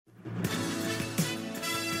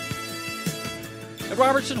Ed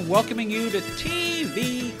Robertson welcoming you to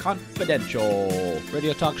TV Confidential,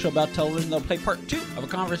 radio talk show about television. They'll play part 2 of a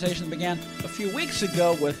conversation that began a few weeks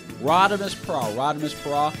ago with Rodimus Para. Rodimus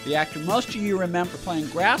Para, the actor most of you remember playing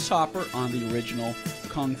Grasshopper on the original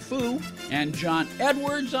Kung Fu, and John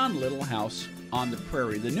Edwards on Little House on the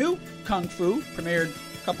Prairie. The new Kung Fu premiered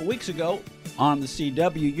a couple weeks ago on the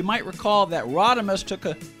CW. You might recall that Rodimus took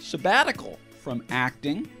a sabbatical from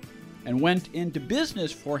acting and went into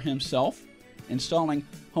business for himself, installing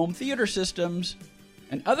home theater systems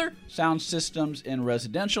and other sound systems in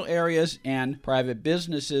residential areas and private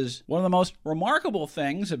businesses. One of the most remarkable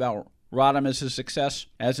things about Rodimus' success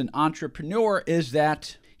as an entrepreneur is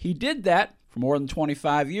that he did that for more than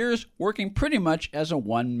 25 years, working pretty much as a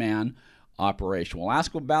one-man operation. We'll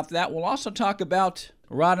ask about that. We'll also talk about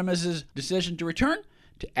Rodimus' decision to return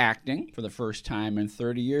to acting for the first time in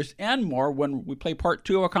 30 years and more when we play part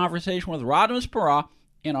 2 of our conversation with Rodimus Para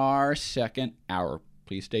in our second hour.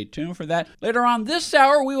 Please stay tuned for that. Later on this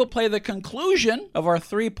hour, we will play the conclusion of our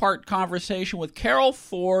 3-part conversation with Carol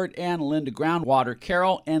Ford and Linda Groundwater.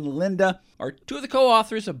 Carol and Linda are 2 of the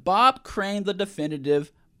co-authors of Bob Crane, the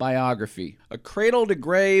Definitive Biography, a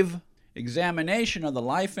cradle-to-grave examination of the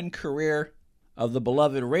life and career of the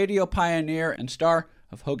beloved radio pioneer and star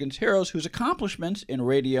of Hogan's Heroes, whose accomplishments in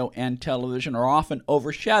radio and television are often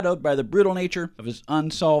overshadowed by the brutal nature of his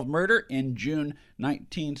unsolved murder in June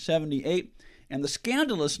 1978 and the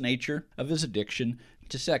scandalous nature of his addiction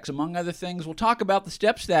to sex. Among other things, we'll talk about the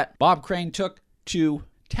steps that Bob Crane took to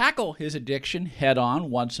tackle his addiction head-on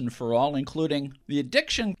once and for all, including the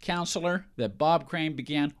addiction counselor that Bob Crane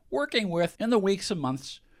began working with in the weeks and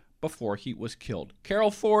months before he was killed.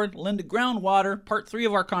 Carol Ford, Linda Groundwater, part 3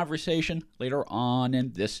 of our conversation later on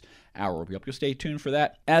in this hour. We hope you'll stay tuned for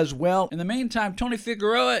that as well. In the meantime, Tony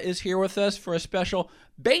Figueroa is here with us for a special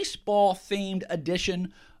baseball-themed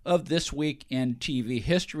edition of This Week in TV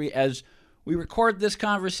History. As we record this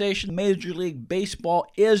conversation, Major League Baseball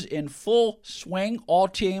is in full swing. All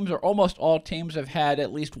teams, or almost all teams, have had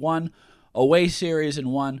at least one away series and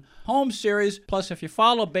one home series. Plus, if you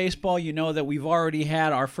follow baseball, you know that we've already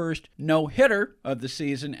had our first no-hitter of the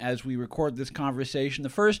season as we record this conversation. The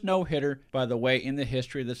first no-hitter, by the way, in the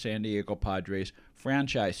history of the San Diego Padres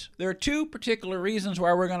franchise. There are 2 particular reasons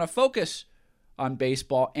why we're going to focus on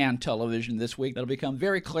baseball and television this week. That'll become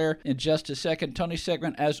very clear in just a second. Tony's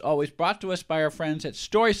segment, as always, brought to us by our friends at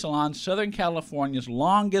Story Salon, Southern California's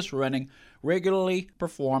longest-running, regularly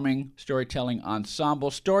performing storytelling ensemble.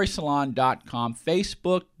 StorySalon.com,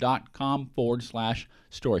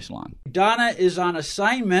 Facebook.com/Story Salon. Donna is on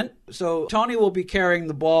assignment, so Tony will be carrying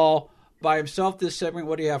the ball by himself this segment.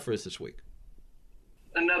 What do you have for us this week?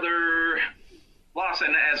 Another loss,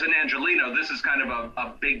 and as an Angelino, this is kind of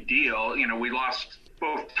a big deal. You know, we lost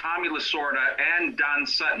both Tommy Lasorda and Don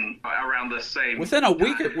Sutton around the same within a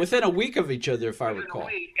week of each other, if I recall.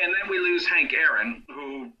 And then we lose Hank Aaron,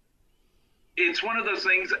 who it's one of those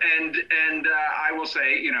things. And I will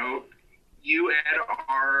say, you know, you, Ed,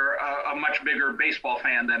 are a much bigger baseball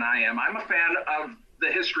fan than I am. I'm a fan of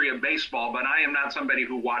the history of baseball, but I am not somebody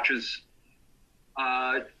who watches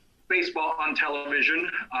baseball on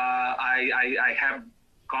television. I have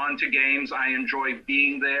gone to games. I enjoy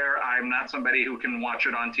being there. I'm not somebody who can watch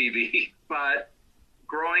it on TV. But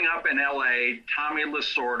growing up in LA, Tommy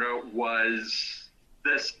Lasorda was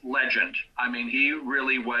this legend. I mean, he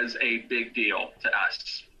really was a big deal to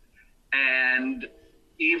us. And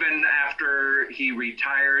even after he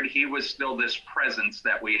retired, he was still this presence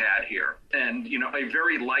that we had here. And, you know, a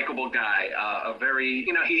very likable guy,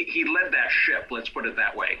 he led that ship, let's put it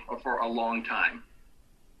that way, for a long time.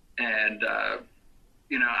 And, I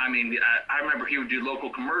remember he would do local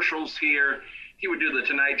commercials here. He would do the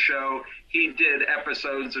Tonight Show. He did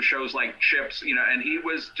episodes of shows like Chips, you know, and he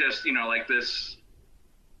was just, you know, like this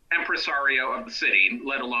impresario of the city,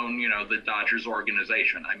 let alone, you know, the Dodgers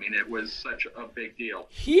organization. I mean, it was such a big deal.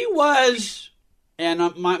 He was,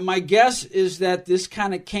 and my guess is that this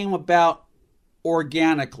kind of came about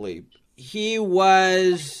organically. He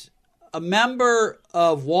was a member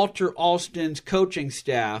of Walter Alston's coaching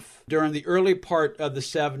staff during the early part of the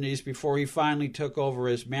 70s before he finally took over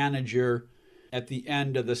as manager at the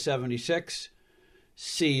end of the 76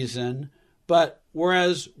 season. But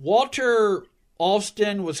whereas Walter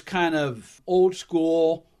Alston was kind of old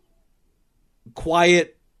school,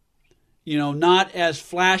 quiet, you know, not as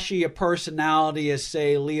flashy a personality as,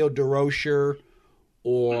 say, Leo DeRocher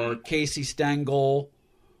or Casey Stengel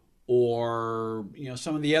or, you know,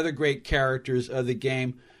 some of the other great characters of the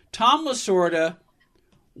game. Tom Lasorda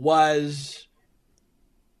was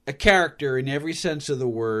a character in every sense of the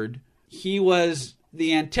word. He was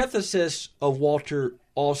the antithesis of Walter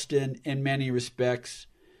Alston in many respects.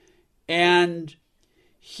 And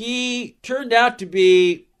he turned out to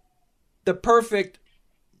be the perfect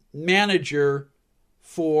manager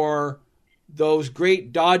for those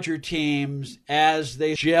great Dodger teams as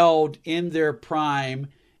they gelled in their prime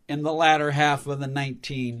in the latter half of the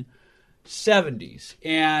 1970s.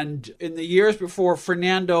 And in the years before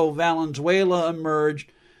Fernando Valenzuela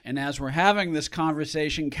emerged, and as we're having this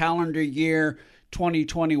conversation, calendar year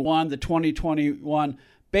 2021, the 2021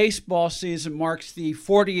 baseball season marks the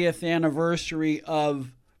 40th anniversary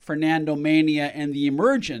of Fernando Mania and the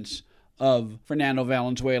emergence of Fernando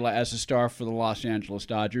Valenzuela as a star for the Los Angeles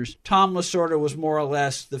Dodgers. Tom Lasorda was more or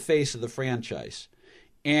less the face of the franchise.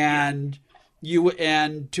 And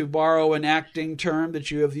to borrow an acting term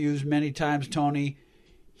that you have used many times, Tony,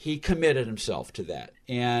 he committed himself to that.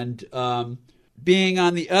 And being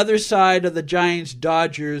on the other side of the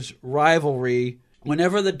Giants-Dodgers rivalry,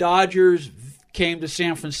 whenever the Dodgers came to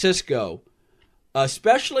San Francisco,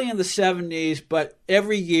 especially in the 70s, but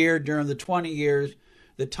every year during the 20 years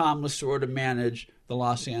that Tom Lasorda managed the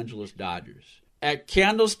Los Angeles Dodgers. At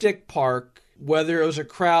Candlestick Park, whether it was a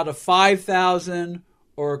crowd of 5,000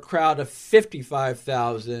 or a crowd of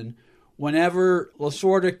 55,000, whenever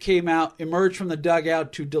Lasorda emerged from the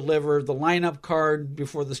dugout to deliver the lineup card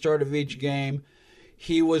before the start of each game,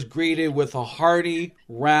 he was greeted with a hearty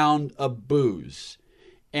round of boos.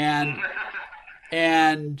 And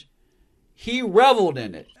he reveled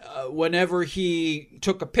in it. Whenever he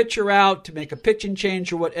took a pitcher out to make a pitching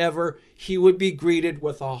change or whatever, he would be greeted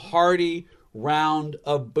with a hearty round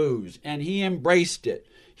of boos. And he embraced it.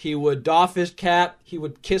 He would doff his cap. He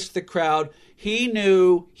would kiss the crowd. He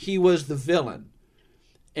knew he was the villain.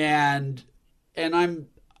 And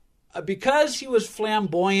because he was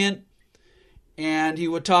flamboyant, and he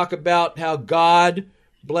would talk about how God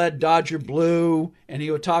bled Dodger blue, and he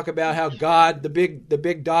would talk about how God, the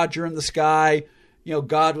big Dodger in the sky,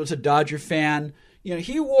 God was a Dodger fan.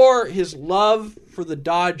 He wore his love for the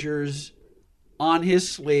Dodgers on his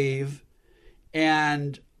sleeve,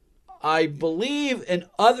 and I believe in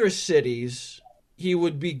other cities he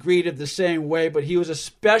would be greeted the same way, but he was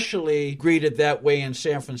especially greeted that way in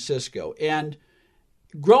San Francisco. And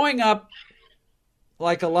growing up,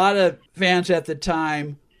 like a lot of fans at the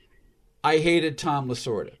time, I hated Tom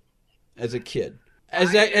Lasorda as a kid.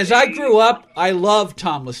 As I grew up, I loved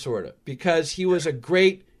Tom Lasorda because he was a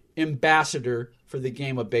great ambassador for the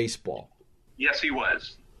game of baseball. Yes, he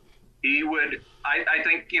was. He would, I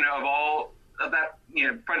think, of all of that,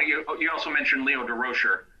 you also mentioned Leo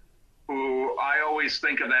DeRocher, who I always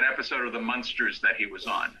think of that episode of The Munsters that he was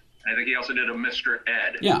on. I think he also did a Mr.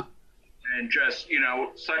 Ed. Yeah. And just,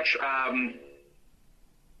 such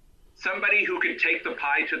somebody who could take the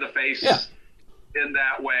pie to the face in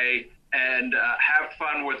that way and have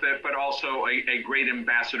fun with it, but also a great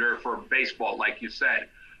ambassador for baseball, like you said.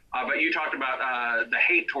 But you talked about the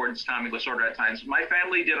hate towards Tommy Lasorda at times. My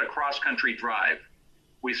family did a cross-country drive.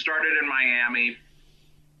 We started in Miami,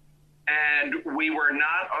 and we were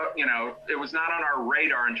not, it was not on our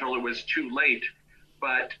radar until it was too late.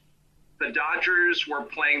 But the Dodgers were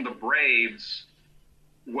playing the Braves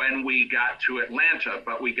when we got to Atlanta,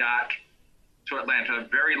 but we got to Atlanta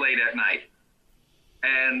very late at night.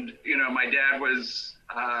 And, my dad was,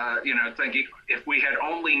 thinking if we had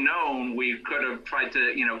only known, we could have tried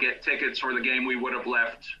to, get tickets for the game. We would have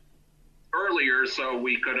left earlier so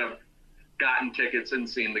we could have gotten tickets and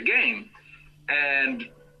seen the game. And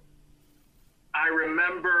I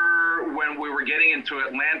remember when we were getting into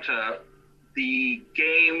Atlanta, the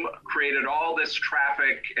game created all this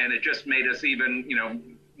traffic, and it just made us even,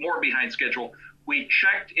 more behind schedule. We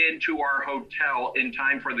checked into our hotel in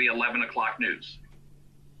time for the 11 o'clock news.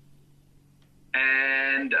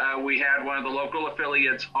 And we had one of the local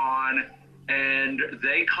affiliates on, and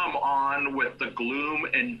they come on with the gloom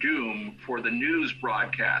and doom for the news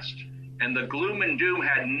broadcast. And the gloom and doom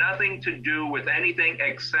had nothing to do with anything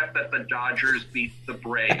except that the Dodgers beat the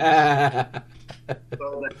Braves.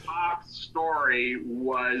 So the top story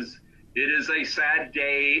was, it is a sad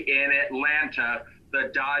day in Atlanta.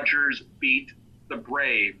 The Dodgers beat the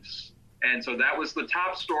Braves. And so that was the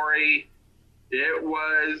top story. It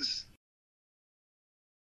was,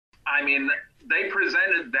 they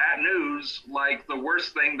presented that news like the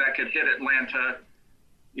worst thing that could hit Atlanta,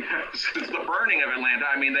 since the burning of Atlanta.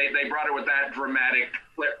 They brought it with that dramatic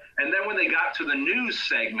flip. And then when they got to the news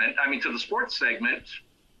segment, to the sports segment,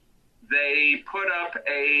 they put up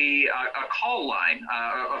a call line,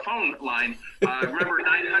 a phone line. Remember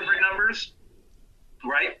 900 numbers,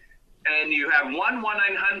 right? And you have one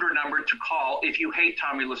 1-900 number to call if you hate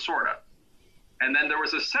Tommy Lasorda. And then there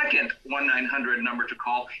was a second 1-900 number to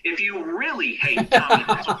call if you really hate Tommy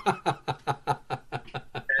Lasorda.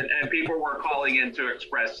 and people were calling in to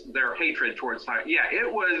express their hatred towards Tommy. Yeah,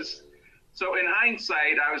 it was. So in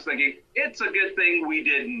hindsight, I was thinking it's a good thing we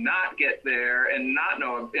did not get there and not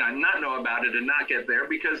know about it and not get there,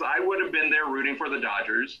 because I would have been there rooting for the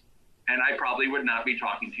Dodgers, and I probably would not be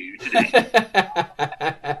talking to you today. Like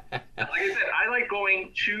I said, I like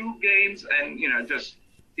going to games, and just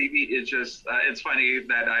TV is just it's funny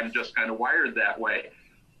that I'm just kind of wired that way.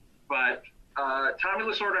 But Tommy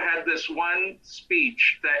Lasorda had this one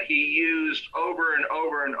speech that he used over and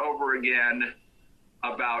over and over again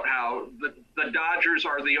about how the Dodgers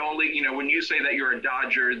are the only, when you say that you're a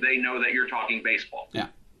Dodger, they know that you're talking baseball. Yeah.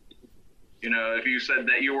 If you said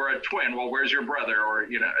that you were a Twin, well, where's your brother? Or,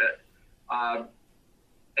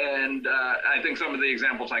 and I think some of the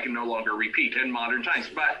examples I can no longer repeat in modern times,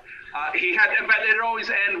 but but it always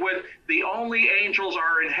end with the only angels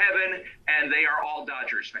are in heaven and they are all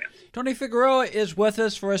Dodgers fans. Tony Figueroa is with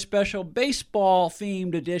us for a special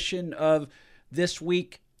baseball-themed edition of This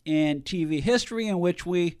Week in TV History, in which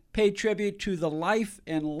we pay tribute to the life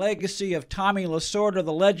and legacy of Tommy Lasorda,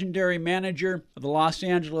 the legendary manager of the Los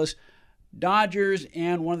Angeles Dodgers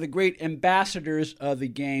and one of the great ambassadors of the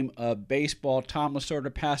game of baseball. Tom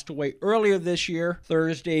Lasorda passed away earlier this year,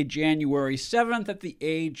 Thursday, January 7th, at the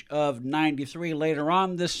age of 93. Later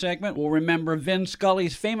on in this segment, we'll remember Vin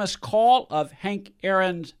Scully's famous call of Hank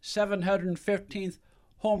Aaron's 715th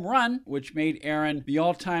home run, which made Aaron the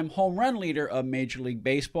all-time home run leader of Major League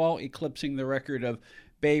Baseball, eclipsing the record of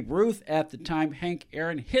Babe Ruth at the time Hank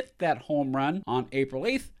Aaron hit that home run on April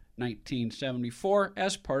 8th, 1974,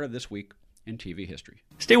 as part of This Week in TV History.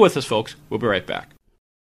 Stay with us, folks. We'll be right back.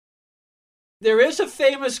 There is a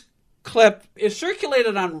famous clip. It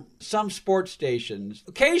circulated on some sports stations.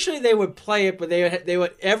 Occasionally they would play it, but they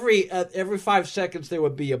would every 5 seconds there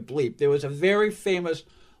would be a bleep. There was a very famous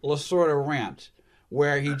Lasorda rant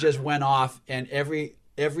where he just went off, and every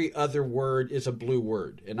other word is a blue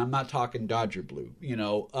word, and I'm not talking Dodger blue.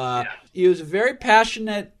 He was a very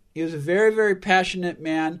passionate. He was a very, very passionate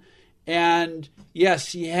man, and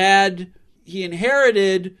yes, he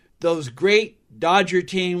inherited those great Dodger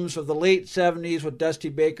teams of the late 70s with Dusty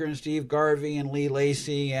Baker and Steve Garvey and Lee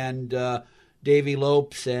Lacy and Davey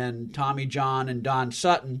Lopes and Tommy John and Don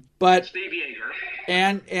Sutton, but Steve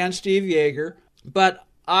Yeager and Steve Yeager. But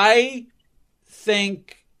I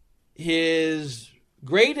think his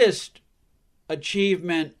greatest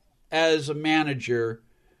achievement as a manager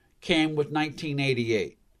came with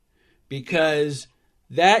 1988, because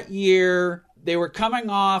that year they were coming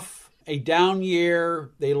off a down year.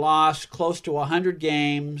 They lost close to 100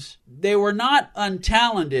 games. They were not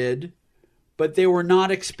untalented, but they were not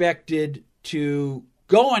expected to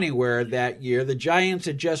go anywhere that year. The Giants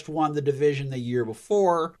had just won the division the year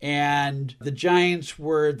before, and the Giants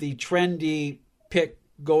were the trendy pick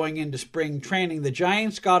going into spring training. The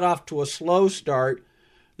Giants got off to a slow start.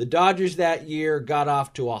 The Dodgers that year got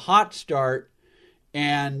off to a hot start,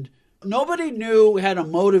 and nobody knew how to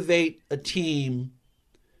motivate a team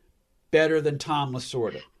better than Tom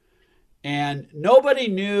Lasorda. And nobody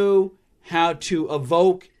knew how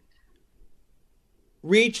to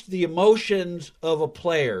reach the emotions of a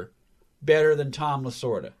player better than Tom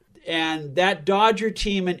Lasorda. And that Dodger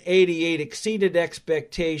team in '88 exceeded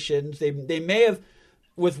expectations. They may have,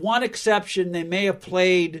 with one exception, they may have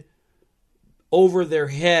played over their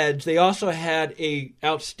heads. They also had a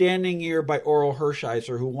outstanding year by Oral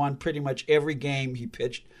Hershiser, who won pretty much every game he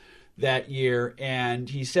pitched that year, and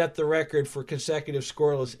he set the record for consecutive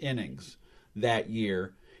scoreless innings that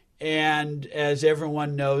year. And as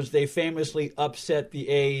everyone knows, they famously upset the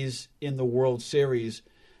A's in the World Series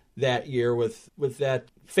that year with that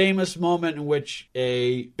famous moment in which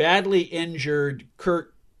a badly injured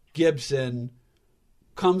Kirk Gibson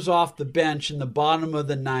comes off the bench in the bottom of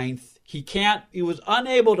the ninth. He was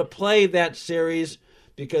unable to play that series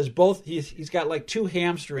because he's got like 2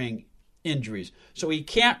 hamstring injuries. So he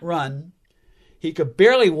can't run. He could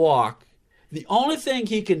barely walk. The only thing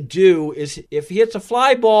he can do is if he hits a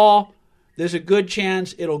fly ball, there's a good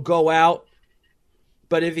chance it'll go out.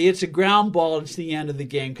 But if he hits a ground ball, it's the end of the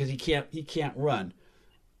game because he can't run.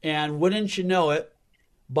 And wouldn't you know it,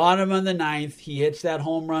 bottom of the ninth, he hits that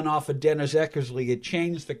home run off of Dennis Eckersley. It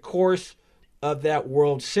changed the course of that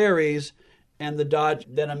World Series, and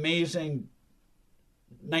that amazing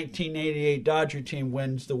 1988 Dodger team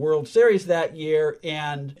wins the World Series that year.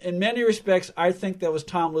 And in many respects, I think that was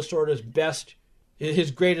Tom Lasorda's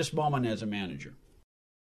his greatest moment as a manager.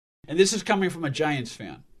 And this is coming from a Giants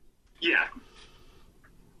fan. Yeah.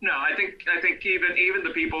 No, I think even the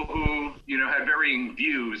people who had varying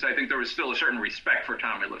views, I think there was still a certain respect for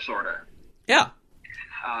Tommy Lasorda. Yeah.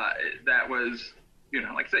 That was,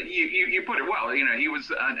 like I said, you put it well. He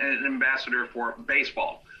was an ambassador for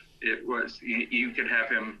baseball. It was you could have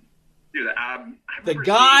him do that. The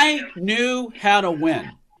guy knew how to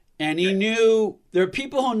win, and he knew there are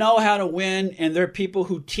people who know how to win, and there are people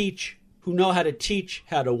who know how to teach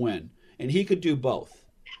how to win, and he could do both.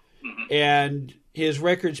 Mm-hmm. And his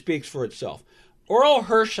record speaks for itself. Orel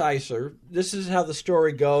Hershiser, this is how the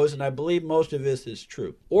story goes, and I believe most of this is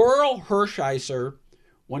true. Orel Hershiser,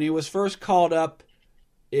 when he was first called up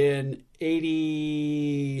in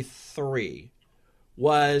 83,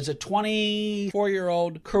 was a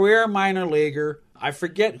 24-year-old career minor leaguer. I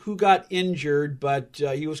forget who got injured, but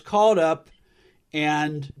he was called up,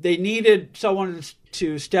 and they needed someone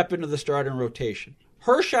to step into the starting rotation.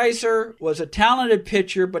 Hershiser was a talented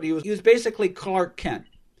pitcher, but he was basically Clark Kent.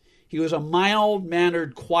 He was a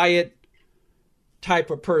mild-mannered, quiet type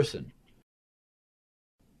of person.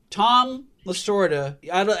 Tom Lasorda,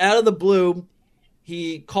 out of the blue,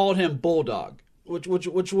 he called him Bulldog, which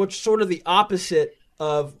was sort of the opposite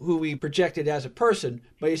of who we projected as a person.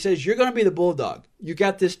 But he says, you're going to be the Bulldog. You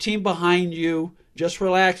got this team behind you. Just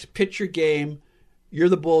relax, pitch your game. You're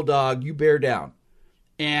the Bulldog. You bear down.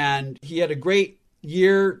 And he had a great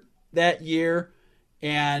year that year.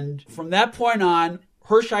 And from that point on,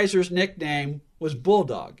 Hershiser's nickname was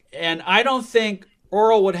Bulldog. And I don't think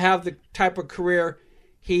Orel would have the type of career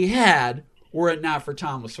he had were it not for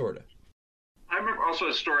Tom Lasorda. I remember also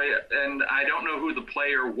a story, and I don't know who the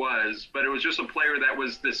player was, but it was just a player that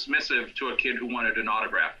was dismissive to a kid who wanted an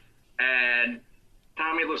autograph. And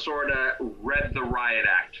Tommy Lasorda read the riot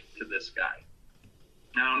act to this guy.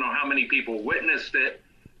 I don't know how many people witnessed it,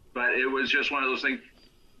 but it was just one of those things.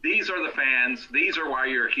 These are the fans. These are why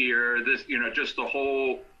you're here. This, just the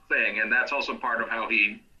whole thing. And that's also part of how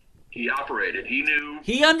he operated.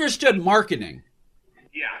 He understood marketing.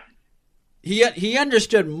 Yeah. He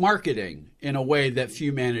understood marketing in a way that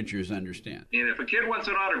few managers understand. And if a kid wants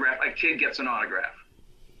an autograph, a kid gets an autograph.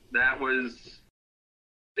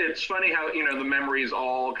 It's funny how, the memories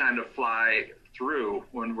all kind of fly through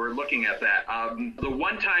when we're looking at that. The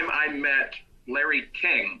one time I met Larry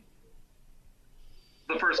King,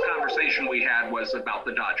 the first conversation we had was about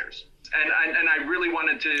the Dodgers. And I really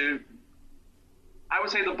wanted to, I would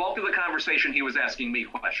say the bulk of the conversation he was asking me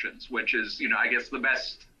questions, which is, I guess the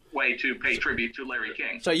best way to pay tribute to Larry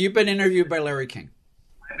King. So you've been interviewed by Larry King.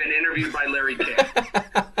 I've been interviewed by Larry King.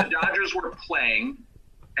 The Dodgers were playing,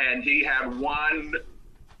 and he had one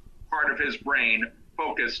part of his brain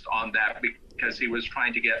focused on that because he was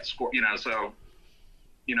trying to get score, so,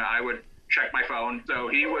 I would check my phone. So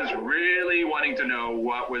he was really wanting to know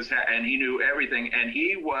what was, and he knew everything. And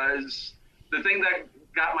he was, the thing that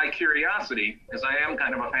got my curiosity, because I am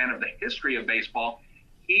kind of a fan of the history of baseball,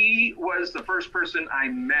 he was the first person I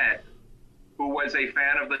met who was a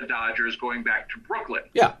fan of the Dodgers going back to Brooklyn.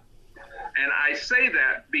 Yeah. And I say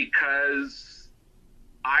that because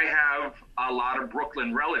I have a lot of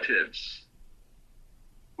Brooklyn relatives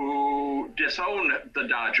who disowned the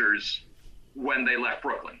Dodgers when they left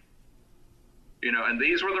Brooklyn. And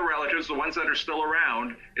these were the relatives, the ones that are still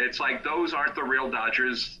around. It's like, those aren't the real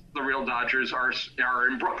Dodgers. The real Dodgers are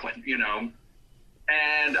in Brooklyn,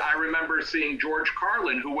 And I remember seeing George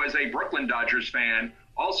Carlin, who was a Brooklyn Dodgers fan,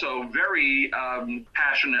 also very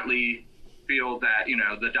passionately feel that,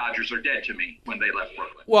 the Dodgers are dead to me when they left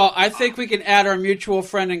Brooklyn. Well, I think we can add our mutual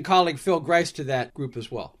friend and colleague Phil Grice to that group as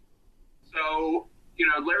well. So,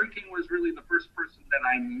 Larry King was really the first person that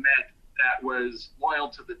I met that was loyal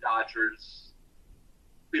to the Dodgers,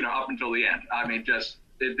 up until the end. I mean,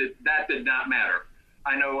 that did not matter.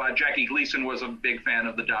 I know Jackie Gleason was a big fan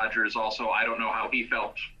of the Dodgers also. I don't know how he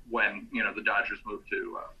felt when, the Dodgers moved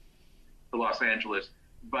to Los Angeles.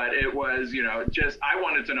 But it was, I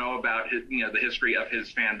wanted to know about his, the history of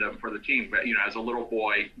his fandom for the team. But, as a little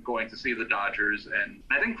boy going to see the Dodgers. And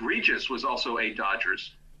I think Regis was also a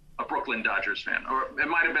Brooklyn Dodgers fan. Or it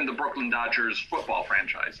might have been the Brooklyn Dodgers football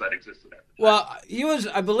franchise that existed at the time. Well, he was,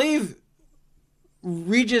 I believe,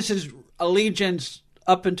 Regis's allegiance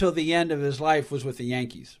up until the end of his life was with the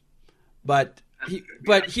Yankees. But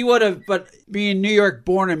he would have, being New York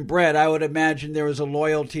born and bred, I would imagine there was a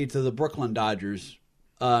loyalty to the Brooklyn Dodgers,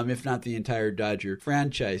 if not the entire Dodger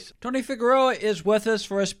franchise. Tony Figueroa is with us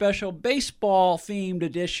for a special baseball-themed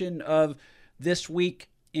edition of This Week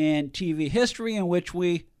in TV History, in which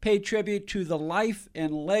we paid tribute to the life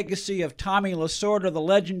and legacy of Tommy Lasorda, the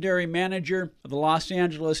legendary manager of the Los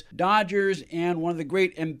Angeles Dodgers and one of the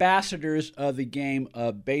great ambassadors of the game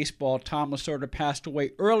of baseball. Tom Lasorda passed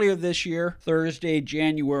away earlier this year, Thursday,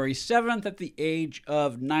 January 7th, at the age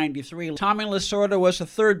of 93. Tommy Lasorda was the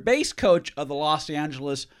third base coach of the Los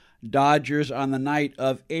Angeles Dodgers on the night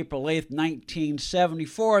of April 8th,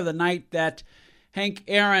 1974, the night that Hank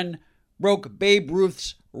Aaron broke Babe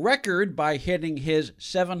Ruth's record by hitting his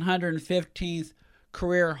 715th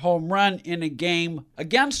career home run in a game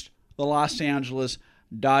against the Los Angeles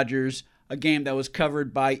Dodgers, a game that was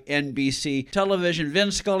covered by NBC television.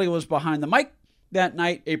 Vin Scully was behind the mic that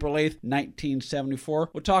night, April 8th,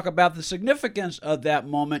 1974. We'll talk about the significance of that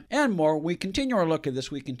moment and more. We continue our look at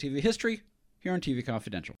This Week in TV History here on TV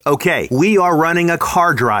Confidential. Okay, we are running a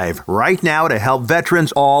car drive right now to help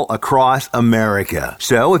veterans all across America.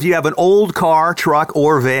 So if you have an old car, truck,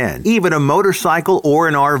 or van, even a motorcycle or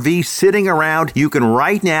an RV sitting around, you can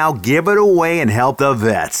right now give it away and help the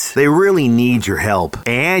vets. They really need your help.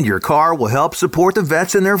 And your car will help support the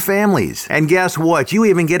vets and their families. And guess what? You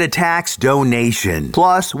even get a tax donation.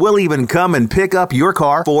 Plus, we'll even come and pick up your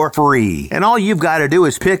car for free. And all you've got to do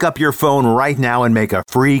is pick up your phone right now and make a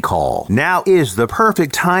free call. Now is the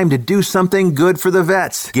perfect time to do something good for the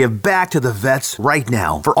vets. Give back to the vets right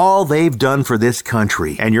now for all they've done for this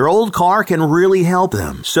country. And your old car can really help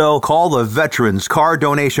them. So call the Veterans Car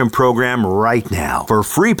Donation Program right now for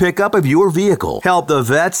free pickup of your vehicle. Help the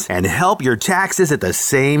vets and help your taxes at the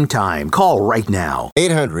same time. Call right now.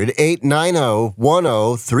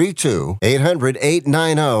 800-890-1032.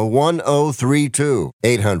 800-890-1032.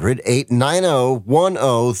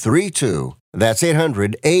 800-890-1032. That's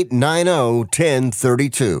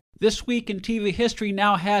 800-890-1032. This Week in TV History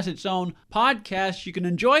now has its own podcast. You can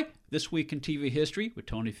enjoy This Week in TV History with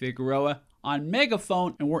Tony Figueroa on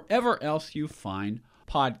Megaphone and wherever else you find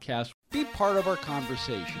podcasts. Be part of our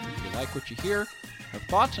conversation. If you like what you hear, have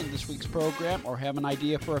thoughts on this week's program, or have an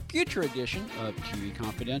idea for a future edition of TV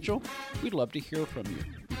Confidential, we'd love to hear from you.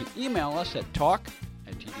 You can email us at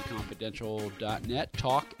talk@tvconfidential.net,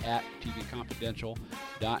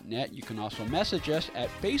 talk@tvconfidential.net. You can also message us at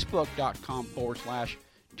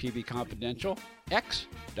facebook.com/tvconfidential,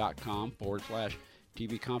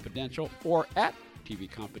 x.com/tvconfidential, or at TV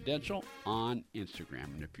Confidential on Instagram.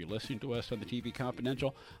 And if you're listening to us on the TV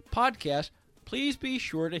Confidential podcast, please be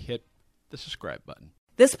sure to hit the subscribe button.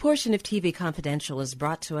 This portion of TV Confidential is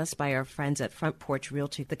brought to us by our friends at Front Porch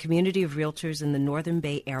Realty, the community of realtors in the Northern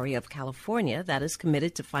Bay area of California that is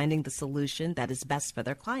committed to finding the solution that is best for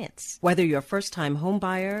their clients. Whether you're a first-time home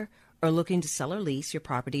buyer or looking to sell or lease your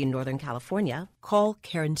property in Northern California, call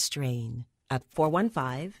Karen Strain at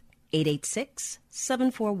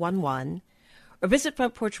 415-886-7411 or visit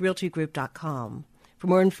frontporchrealtygroup.com for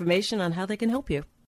more information on how they can help you.